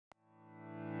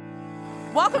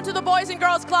Welcome to the Boys and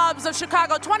Girls Clubs of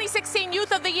Chicago 2016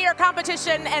 Youth of the Year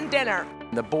competition and dinner.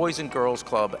 The Boys and Girls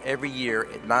Club, every year,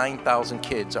 9,000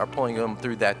 kids are pulling them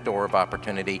through that door of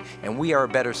opportunity, and we are a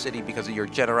better city because of your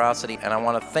generosity, and I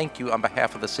want to thank you on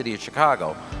behalf of the city of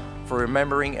Chicago for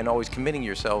remembering and always committing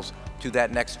yourselves to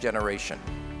that next generation.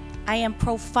 I am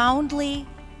profoundly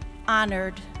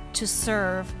honored to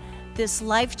serve this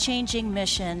life-changing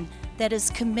mission that is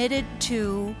committed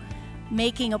to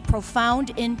making a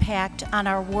profound impact on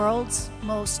our world's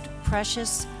most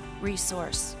precious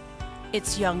resource,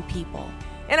 its young people.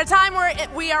 In a time where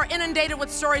we are inundated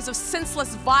with stories of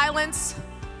senseless violence,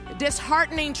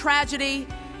 disheartening tragedy,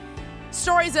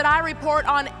 stories that I report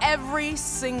on every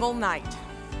single night,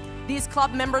 these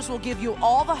club members will give you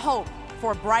all the hope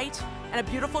for a bright and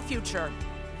a beautiful future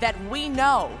that we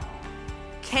know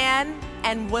can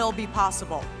and will be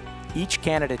possible. Each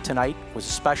candidate tonight was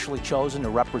especially chosen to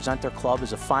represent their club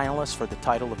as a finalist for the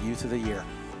title of Youth of the Year.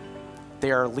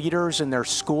 They are leaders in their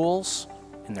schools,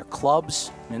 in their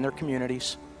clubs, and in their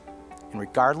communities. And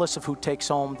regardless of who takes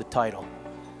home the title,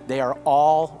 they are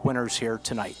all winners here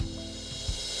tonight.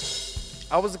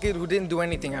 I was a kid who didn't do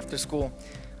anything after school.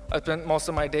 I spent most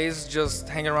of my days just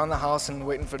hanging around the house and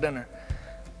waiting for dinner.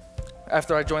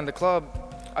 After I joined the club,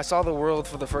 I saw the world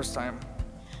for the first time.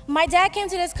 My dad came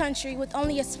to this country with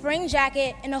only a spring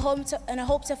jacket and a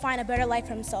hope to find a better life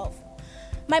for himself.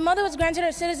 My mother was granted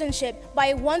her citizenship by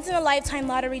a once-in-a-lifetime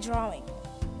lottery drawing.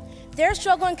 Their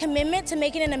struggle and commitment to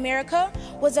make it in America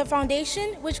was a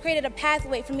foundation which created a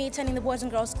pathway for me attending the Boys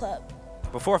and Girls Club.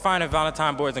 Before finding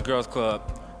Valentine Boys and Girls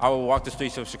Club, I would walk the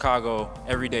streets of Chicago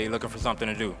every day looking for something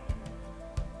to do.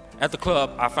 At the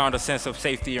club, I found a sense of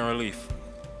safety and relief.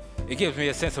 It gives me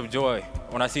a sense of joy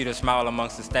when I see the smile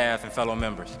amongst the staff and fellow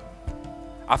members.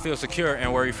 I feel secure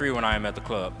and worry-free when I am at the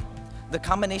club. The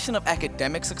combination of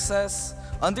academic success,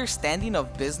 understanding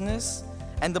of business,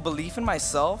 and the belief in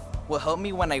myself will help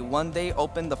me when I one day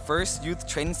open the first youth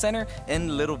training center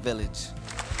in Little Village.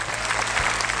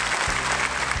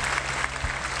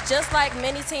 Just like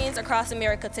many teens across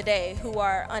America today who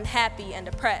are unhappy and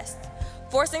depressed,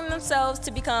 forcing themselves to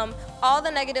become all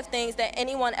the negative things that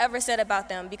anyone ever said about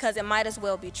them because it might as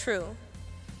well be true,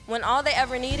 when all they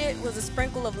ever needed was a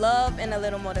sprinkle of love and a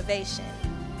little motivation.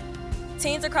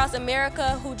 Teens across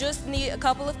America who just need a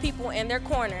couple of people in their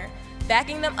corner,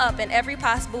 backing them up in every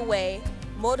possible way,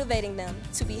 motivating them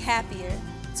to be happier,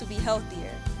 to be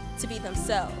healthier, to be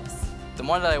themselves. The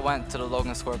more that I went to the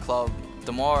Logan Square Club,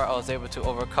 the more I was able to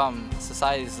overcome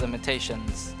society's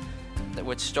limitations,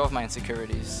 which drove my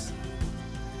insecurities.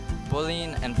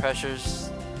 Bullying and pressures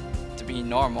to be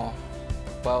normal.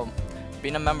 Well,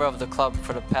 being a member of the club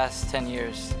for the past 10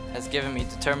 years has given me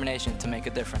determination to make a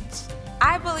difference.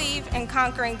 I believe in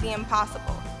conquering the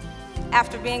impossible.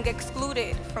 After being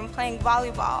excluded from playing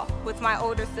volleyball with my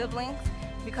older siblings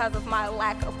because of my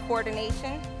lack of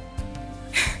coordination,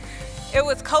 it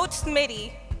was Coach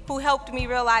Smitty who helped me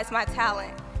realize my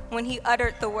talent when he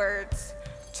uttered the words,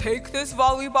 "Take this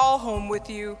volleyball home with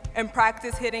you and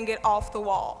practice hitting it off the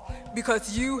wall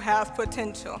because you have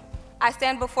potential." I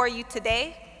stand before you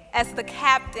today as the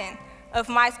captain of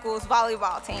my school's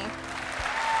volleyball team.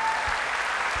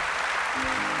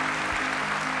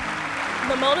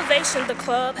 The motivation the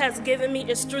club has given me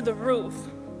is through the roof.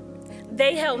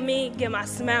 They helped me get my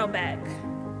smile back.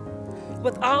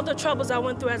 With all the troubles I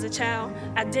went through as a child,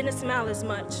 I didn't smile as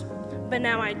much, but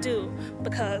now I do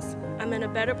because I'm in a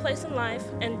better place in life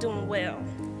and doing well.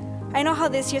 I know how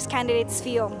this year's candidates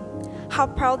feel, how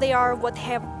proud they are of what they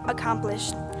have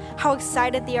accomplished, how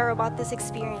excited they are about this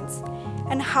experience,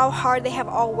 and how hard they have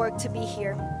all worked to be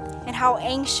here, and how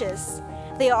anxious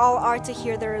they all are to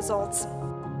hear the results.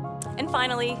 And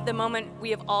finally, the moment we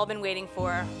have all been waiting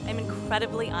for. I'm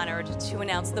incredibly honored to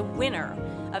announce the winner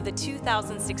of the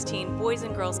 2016 Boys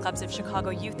and Girls Clubs of Chicago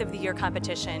Youth of the Year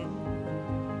competition,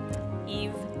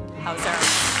 Eve Hauser.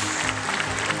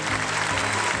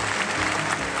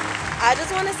 I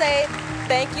just want to say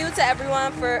thank you to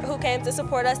everyone who came to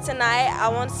support us tonight. I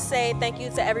want to say thank you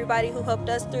to everybody who helped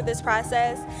us through this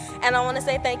process. And I want to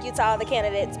say thank you to all the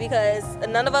candidates because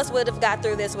none of us would have got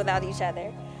through this without each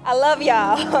other. I love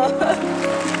y'all.